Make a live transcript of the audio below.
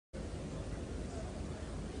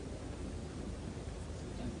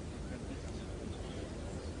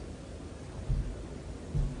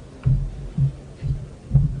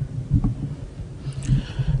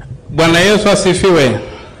Bwana Yesu asifiwe.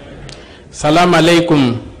 Salamu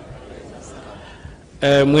alaikum.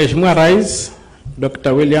 Mheshimiwa Rais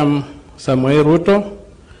Dr. William Samoei Ruto,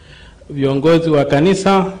 viongozi wa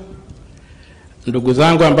kanisa, ndugu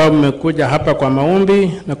zangu ambao mmekuja hapa kwa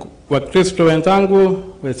maombi, na Wakristo wenzangu,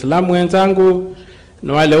 Waislamu wenzangu,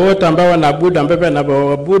 na wale wote ambao wanaabudu ambao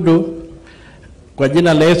wanaabudu kwa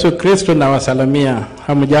jina la Yesu Kristo, na wasalamia.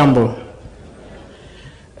 Hamjambo.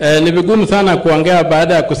 Ni vigumu sana kuongea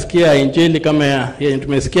baada ya kusikia injili kama yenye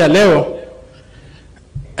tumesikia leo,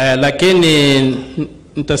 lakini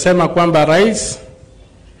nitasema kwamba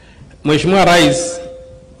Mheshimiwa Rais,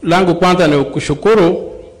 langu kwanza ni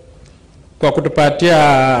kushukuru kwa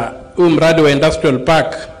kutupatia mradi wa Industrial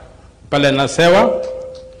Park pale Nasewa.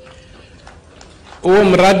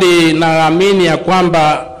 Mradi naamini ya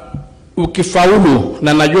kwamba ukifaulu,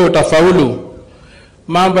 na najua utafaulu,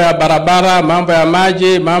 mambo ya barabara, mambo ya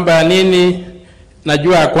maji, mambo ya nini,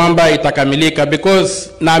 najua ya kwamba itakamilika, because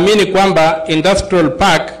naamini kwamba Industrial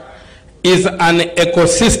Park is an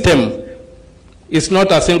ecosystem. It's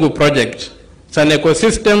not a single project. It's an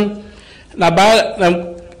ecosystem. Na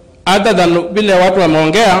other than vile watu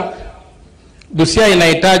wameongea, Busia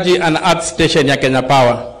inahitaji an earth station ya Kenya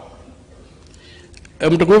Power.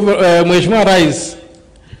 Mheshimiwa Rais,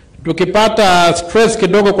 tukipata stress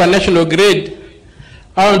kidogo kwa national grid,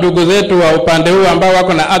 au ndugu zetu wa upande huu ambao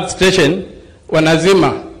wako na earth station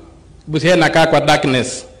wanazima, Busia inakaa kwa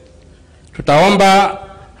darkness. Tutaomba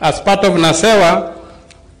as part of Nasewa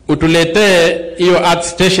utuletee hiyo earth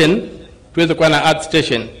station, tuweze kuwa na earth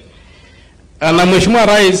station. Na Mheshimiwa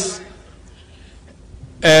Rais,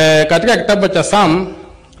 katika kitabu cha Psalm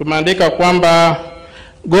tumeandika kwamba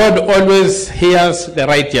God always hears the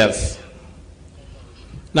righteous.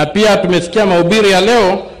 Na pia tumesikia mahubiri ya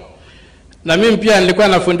leo, na mimi pia nilikuwa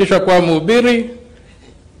nafundishwa kwa mhubiri.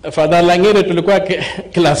 Father Langire tulikuwa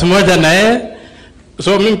class moja na yeye,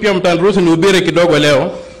 so mimi pia mtaniruhusu nihubiri kidogo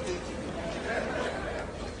leo.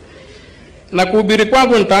 Na kuhubiri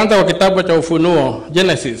kwangu nitaanza kwa kitabu cha Ufunuo,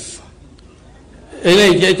 Genesis.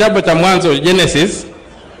 Ile kitabu cha Mwanzo, Genesis.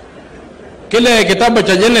 Kile kitabu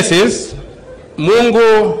cha Genesis,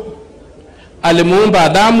 Mungu alimuumba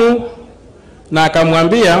Adamu na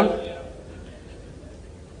akamwambia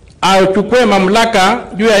achukue mamlaka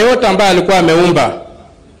juu ya yote ambayo alikuwa ameumba.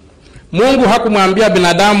 Mungu hakumwambia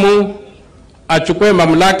binadamu achukue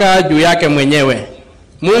mamlaka juu yake mwenyewe.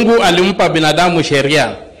 Mungu alimpa binadamu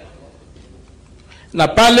sheria. Na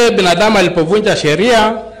pale binadamu alipovunja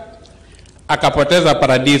sheria, akapoteza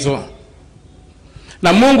paradiso.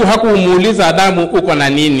 Na Mungu hakumuuliza Adamu uko na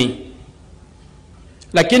nini.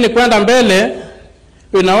 Lakini kwenda mbele,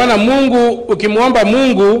 unaona Mungu, ukimuomba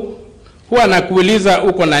Mungu huwa anakuuliza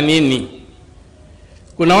uko na nini.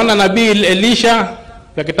 Kunaona nabii Elisha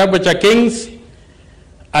kwa kitabu cha Kings,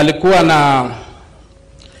 alikuwa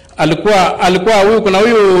huyu, kuna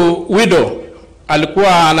huyu widow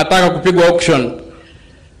alikuwa anataka kupigwa auction.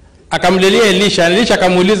 Akamlilia Elisha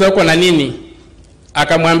akamuuliza uko na nini.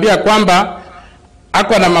 Akamwambia kwamba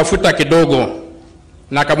ako na mafuta kidogo,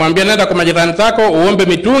 na akamwambia nenda kwa majirani zako uombe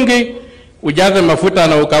mitungi ujaze mafuta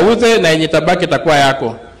na ukauze, na yenye tabaki itakuwa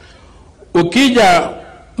yako. Ukija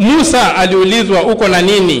Musa aliulizwa uko na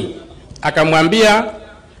nini, akamwambia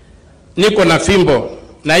niko na fimbo,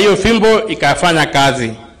 na hiyo fimbo ikafanya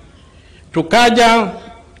kazi. Tukaja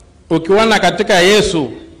ukiona katika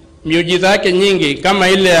Yesu miujiza yake nyingi, kama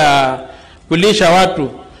ile ya kulisha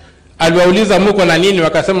watu, aliwauliza mko na nini,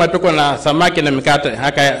 wakasema tuko na samaki na mikate,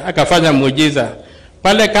 akafanya muujiza.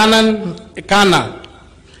 Pale Kana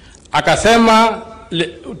akasema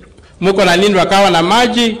mko na nini, wakawa na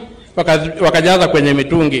maji, wakajaza kwenye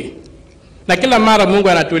mitungi. Na kila mara Mungu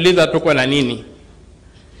anatuuliza tuko na nini.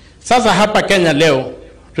 Sasa hapa Kenya leo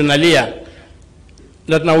tunalia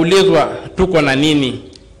na tunaulizwa tuko na nini.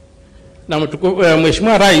 Na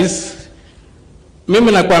Mheshimiwa Rais,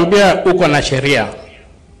 mimi nakwambia uko na sheria.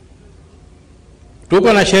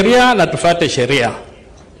 Tuko na sheria na tufuate sheria.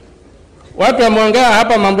 Watu wameongea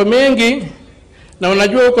hapa mambo mengi, na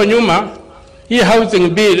unajua huko nyuma hii housing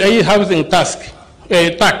bill, hii housing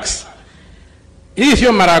tax, hii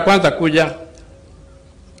sio mara ya kwanza kuja.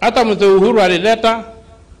 Hata mzee Uhuru alileta,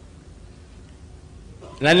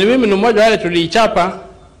 na ni mimi ni mmoja wale tuliichapa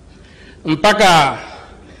mpaka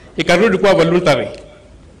ikarudi kuwa voluntary.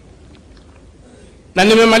 Na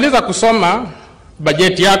nimemaliza kusoma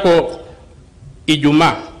bajeti yako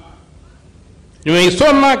Ijumaa.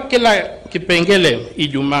 Nimeisoma kila kipengele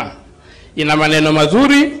Ijumaa. Ina maneno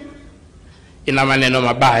mazuri, ina maneno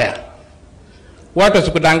mabaya. Watu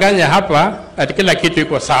wasikudanganya hapa ati kila kitu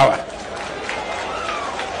iko sawa.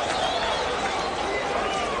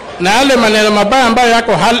 Na yale maneno mabaya ambayo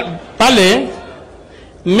yako pale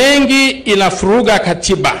mengi inafuruga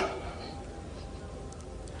katiba.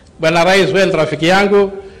 Bwana Rais, wewe ni rafiki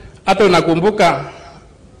yangu, hata unakumbuka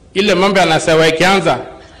ile mambo yanasewa ikianza,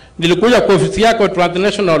 nilikuja kwa ofisi yako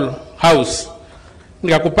Transnational House,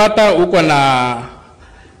 nikakupata huko na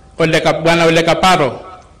Bwana Oleka Paro.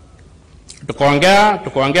 Tukaongea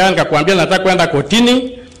nikakwambia nataka kwenda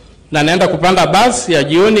kotini na naenda kupanda bus ya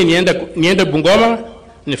jioni niende Bungoma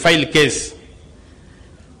ni file case.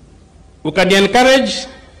 Ukani encourage,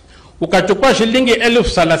 ukachukua shilingi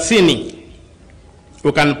 30,000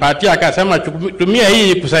 ukanipatia, akasema tumia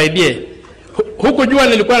hii kusaidie. Huku jua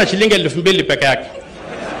nilikuwa na shilingi 2,000 peke yake.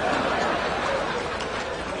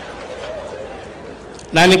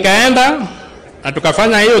 Na nikaenda na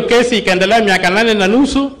tukafanya hiyo kesi, ikaendelea miaka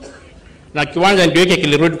 8.5 na kiwanja ndio yake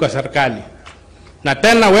kilirudi kwa serikali. Na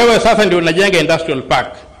tena wewe sasa ndio unajenga industrial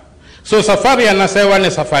park. So safari ya Nasewa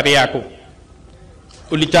ni safari yako.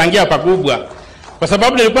 Ulichangia pakubwa. Kwa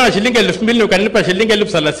sababu nilikuwa na shilingi 2,000 ukanipa shilingi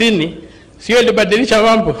 30,000, sio ilibadilisha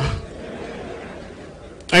mambo.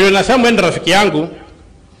 Ayo nasema wewe ni rafiki yangu,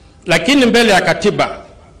 lakini mbele ya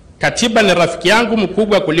katiba ni rafiki yangu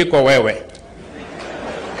mkubwa kuliko wewe.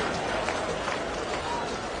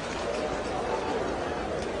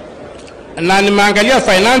 Na nimeangalia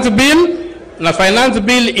finance bill, na finance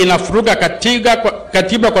bill inafuruga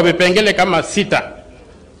katiba kwa vipengele kama 6.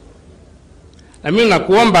 Na mimi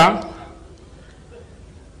nakuomba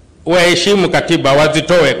waheshimu katiba,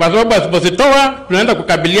 wazitoe, kwa sababu wasipozitoa tunaenda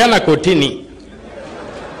kukabiliana kotini.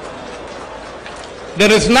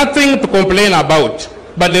 There is nothing to complain about,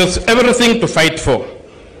 but there's everything to fight for.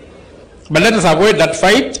 But let us avoid that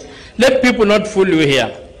fight. Let people not fool you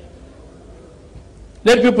here.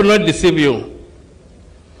 Let people not deceive you.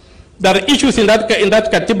 There are issues in that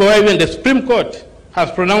katiba where even the Supreme Court has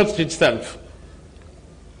pronounced itself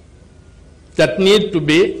that need to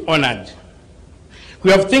be honored.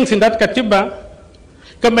 We have things in that katiba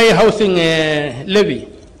kama hii housing levy.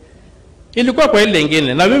 Ilikuwa kwa ile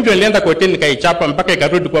nyingine na mimi ndio nilienda kotini kaichapa mpaka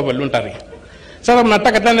ikarudi kwa voluntary. Sasa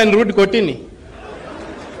mnataka tena nirudi kotini?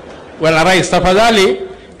 Bwana Rais, tafadhali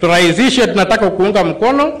turahisishe, tunataka kuunga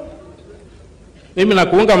mkono. Mimi na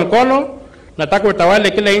kuunga mkono, nataka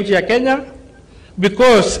utawale kila nchi ya Kenya,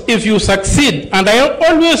 because if you succeed, and I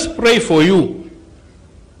always pray for you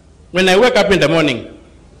when I wake up in the morning,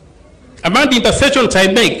 among the intercessions I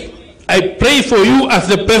make, I pray for you as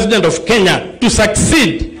the President of Kenya to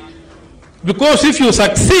succeed, because if you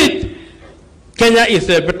succeed, Kenya is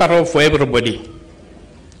better off for everybody.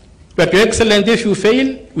 But Your Excellency, if you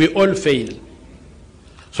fail, we all fail.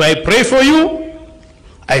 So I pray for you,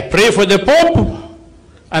 I pray for the Pope,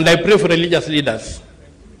 and I pray for religious leaders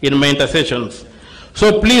in my intercessions.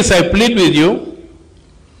 So please, I plead with you.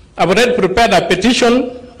 I've already prepared a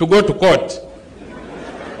petition to go to court.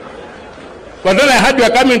 But when I heard you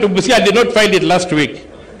are coming to Busia, I did not find it last week.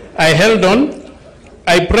 I held on.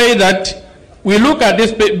 I pray that we look at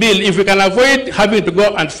this bill. If we can avoid having to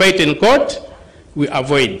go and fight in court, we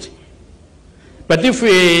avoid. But if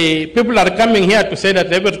people are coming here to say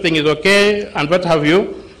that everything is okay and what have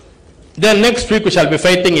you, then next week we shall be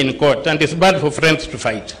fighting in court, and it's bad for friends to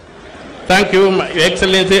fight. Thank you, Your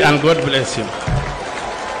Excellency, and God bless you.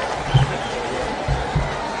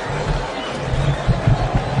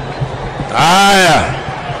 Haya,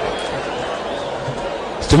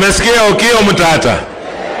 tumesikia Okiya Omtata.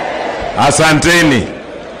 Asanteni.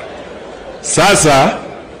 Sasa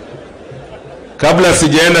kabla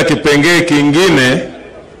sijaenda kipengee kingine,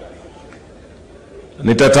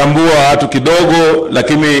 nitatambua watu kidogo,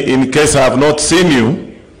 lakini in case I have not seen you,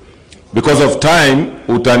 because of time,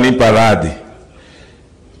 utanipa radhi.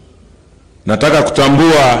 Nataka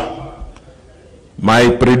kutambua my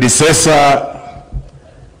predecessor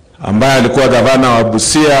ambaye alikuwa gavana wa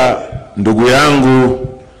Busia, ndugu yangu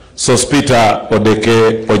Sospita Odeke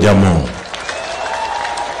Ojamo.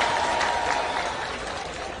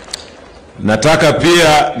 Nataka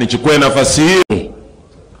pia nichukue nafasi hii.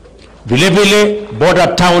 Vile vile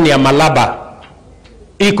border town ya Malaba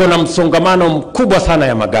iko na msongamano mkubwa sana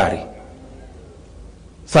ya magari.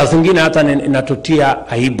 Saa zingine hata inatutia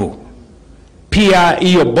aibu. Pia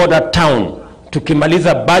hiyo border town,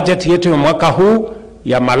 tukimaliza budget yetu ya mwaka huu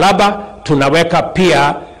ya Malaba, tunaweka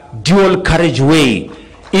pia dual carriageway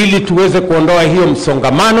ili tuweze kuondoa hiyo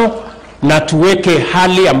msongamano na tuweke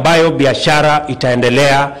hali ambayo biashara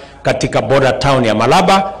itaendelea katika border town ya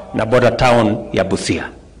Malaba na border town ya Busia.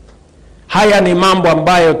 Haya ni mambo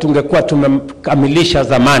ambayo tungekuwa tumekamilisha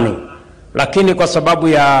zamani, lakini kwa sababu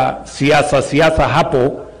ya siasa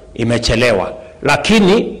hapo imechelewa.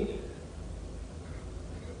 Lakini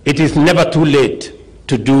it is never too late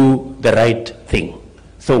to do the right thing.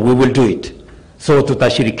 So we will do it. So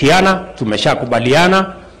tutashirikiana,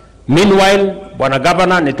 tumeshakubaliana. Meanwhile, bwana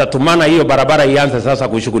governor, nitatumana hiyo barabara ianze sasa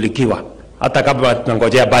kushughulikiwa. Hata kama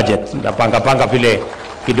tunangojea budget, panga vile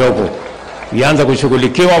kidogo. Ianze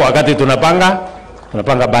kushughulikiwa wakati tunapanga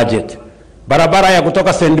budget. Barabara ya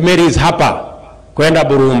kutoka St. Mary's hapa kwenda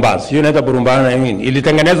Burumba, sio inaitwa Burumba na nini?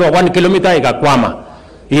 Ilitengenezwa 1 kilomita ikakwama.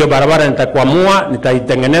 Hiyo barabara nitakwamua,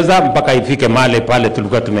 nitaitengeneza mpaka ifike mahali pale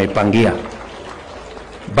tulikuwa tumeipangia.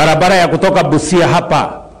 Barabara ya kutoka Busia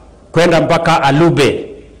hapa kwenda mpaka Alube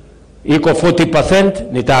iko 40%,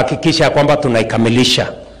 nitahakikisha kwamba tunaikamilisha.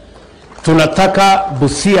 Tunataka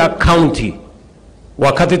Busia County,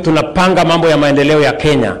 wakati tunapanga mambo ya maendeleo ya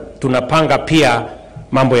Kenya, tunapanga pia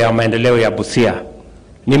mambo ya maendeleo ya Busia.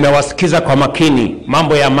 Nimewasikiza kwa makini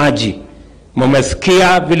mambo ya maji.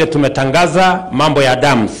 Mmesikia vile tumetangaza mambo ya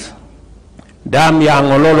dams. Dam ya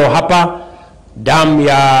Ngololo hapa, dam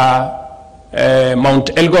ya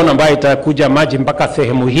Mount Elgon ambayo itakuja maji mpaka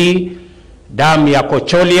sehemu hii, dam ya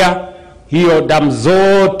Kocholia, hiyo dam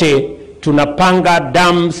zote tunapanga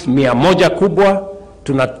dams 100 kubwa,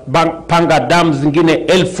 tunapanga dams zingine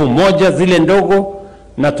 1000 zile ndogo,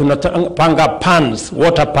 na tunapanga ponds,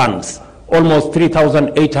 water ponds, almost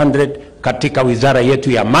 3,800 katika wizara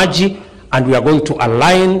yetu ya maji, and we are going to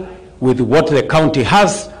align with what the county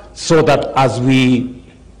has, so that as we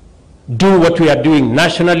do what we are doing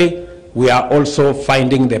nationally, we are also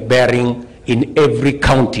finding the bearing in every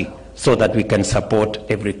county, so that we can support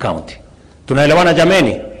every county. Tunaelewana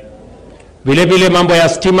jameni? Vile vile mambo ya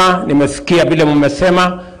stima, nimesikia vile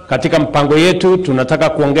mmesema katika mpango yetu tunataka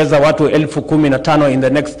kuongeza watu 15,000 in the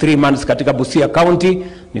next 3 months katika Busia County.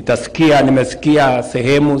 Nimesikia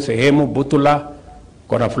sehemu Butula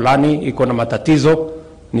kona fulani iko na matatizo.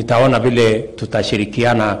 Nitaona vile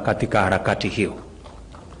tutashirikiana katika harakati hiyo.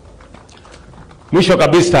 Mwisho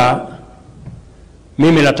kabisa,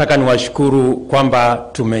 mimi nataka niwashukuru kwamba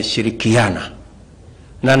tumeshirikiana,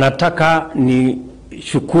 na nataka ni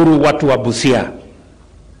shukuru watu wa Busia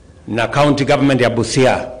na county government ya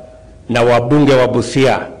Busia na wabunge wa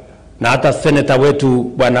Busia na hata senator wetu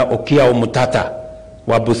bwana Okiya Omtata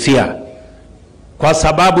wa Busia, kwa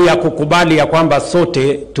sababu ya kukubali ya kwamba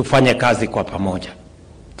sote tufanye kazi kwa pamoja,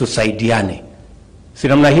 tusaidiane. Si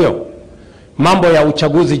namna hiyo? Mambo ya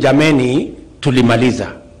uchaguzi jameni tulimaliza.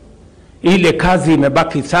 Ile kazi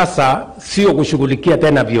imebaki sasa sio kushughulikia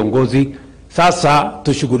tena viongozi, sasa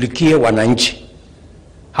tushughulikie wananchi.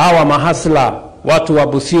 Hawa mahasla watu wa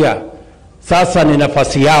Busia, sasa ni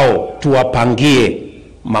nafasi yao tuwapangie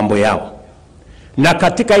mambo yao. Na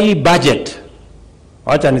katika hii budget,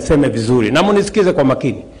 wacha niseme vizuri na munisikize kwa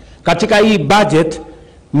makini. Katika hii budget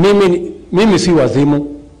mimi si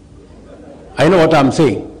wazimu. I know what I'm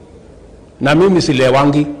saying. Na mimi si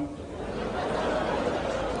lewangi.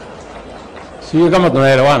 Sio kama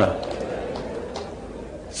tunaelewana.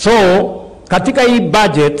 So katika hii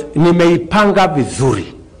budget nimeipanga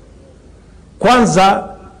vizuri. Kwanza,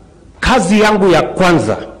 kazi yangu ya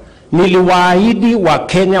kwanza, niliwaahidi wa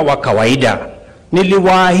Kenya wa kawaida,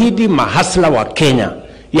 niliwaahidi mahasla wa Kenya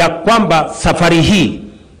ya kwamba safari hii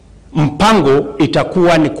mpango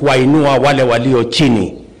itakuwa ni kuwainua wale walio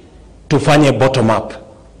chini, tufanye bottom up.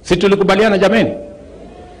 Si tulikubaliana jameni?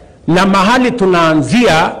 Na mahali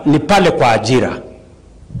tunaanzia ni pale kwa ajira.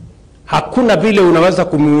 Hakuna vile unaweza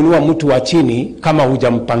kumuinua mtu wa chini kama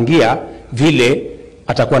hujampangia vile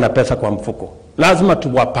atakuwa na pesa kwa mfuko. Lazima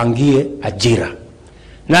tuwapangie ajira.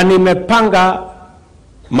 Na nimepanga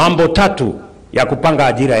mambo 3 ya kupanga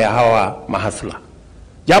ajira ya hawa mahasla.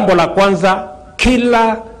 Jambo la kwanza,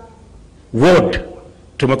 kila ward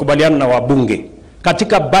tumekubaliana na wabunge,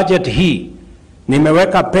 katika budget hii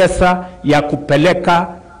nimeweka pesa ya kupeleka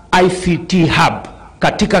ICT hub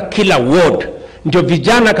katika kila ward. Ndio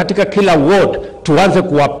vijana katika kila ward tuanze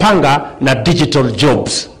kuwapanga na digital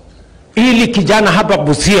jobs, ili kijana hapa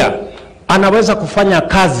Busia anaweza kufanya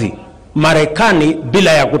kazi Marekani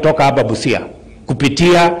bila ya kutoka hapa Busia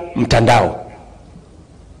kupitia mtandao.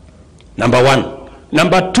 Number 1.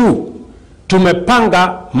 Number 2,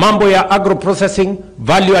 tumepanga mambo ya agro processing,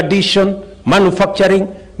 value addition, manufacturing.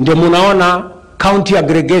 Ndio munaona county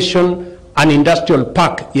aggregation and industrial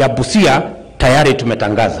park ya Busia tayari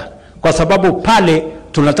tumetangaza, kwa sababu pale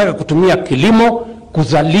tunataka kutumia kilimo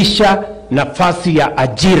kuzalisha nafasi ya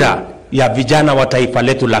ajira ya vijana wa taifa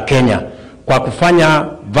letu la Kenya, kwa kufanya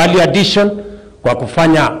value addition, kwa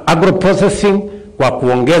kufanya agro processing, kwa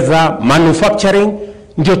kuongeza manufacturing.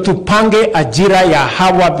 Ndio tupange ajira ya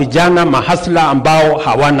hawa vijana mahasla ambao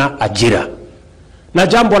hawana ajira. Na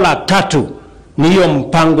jambo la 3 ni hiyo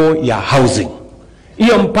mpango ya housing.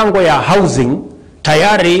 Hiyo mpango ya housing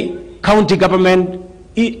tayari county government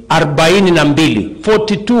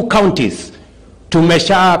 42 counties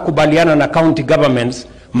tumesha kubaliana na county governments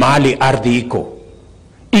mahali ardhi iko,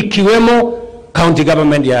 ikiwemo county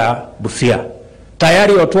government ya Busia.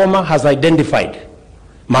 Tayari Otuoma has identified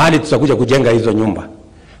mahali tutakuja kujenga hizo nyumba.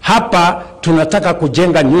 Hapa tunataka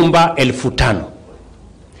kujenga nyumba 1500.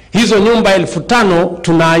 Hizo nyumba 1500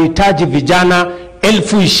 tunahitaji vijana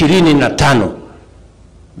 25,000.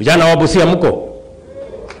 Vijana wa Busia mko?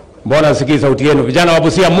 Mbona sikii sauti yenu? Vijana wa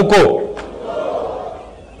Busia mko?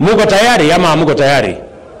 Mko tayari ama mko tayari?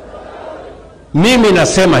 Mimi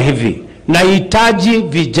nasema hivi, nahitaji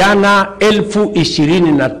vijana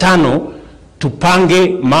 25,000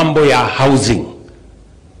 tupange mambo ya housing.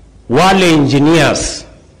 Wale engineers,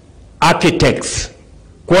 architects,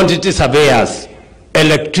 quantity surveyors,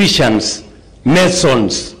 electricians,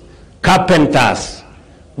 masons, carpenters,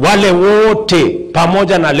 wale wote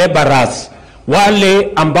pamoja na laborers,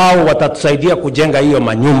 wale ambao watatusaidia kujenga hiyo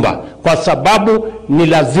manyumba, kwa sababu ni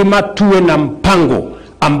lazima tuwe na mpango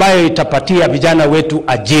ambayo itapatia vijana wetu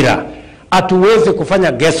ajira. Hatuwezi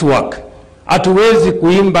kufanya guesswork, hatuwezi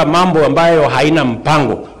kuimba mambo ambayo haina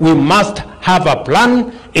mpango. We must have a plan,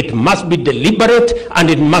 it must be deliberate and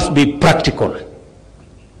it must be practical.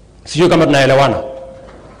 Sijui kama tunaelewana.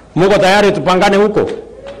 Mungu tayari tupangane huko.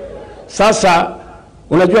 Sasa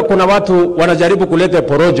unajua kuna watu wanajaribu kuleta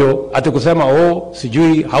porojo ati kusema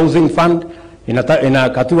sijui housing fund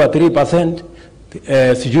inakatiwa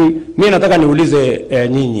 3%, sijui. Mimi nataka niulize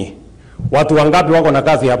nyinyi, watu wangapi wako na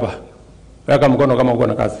kazi hapa? Weka mkono kama uko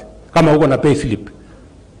na kazi. Kama uko na pay slip.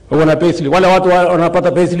 Uko na pay slip. Wale watu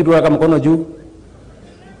wanapata pay slip weka mkono juu.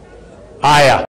 Haya.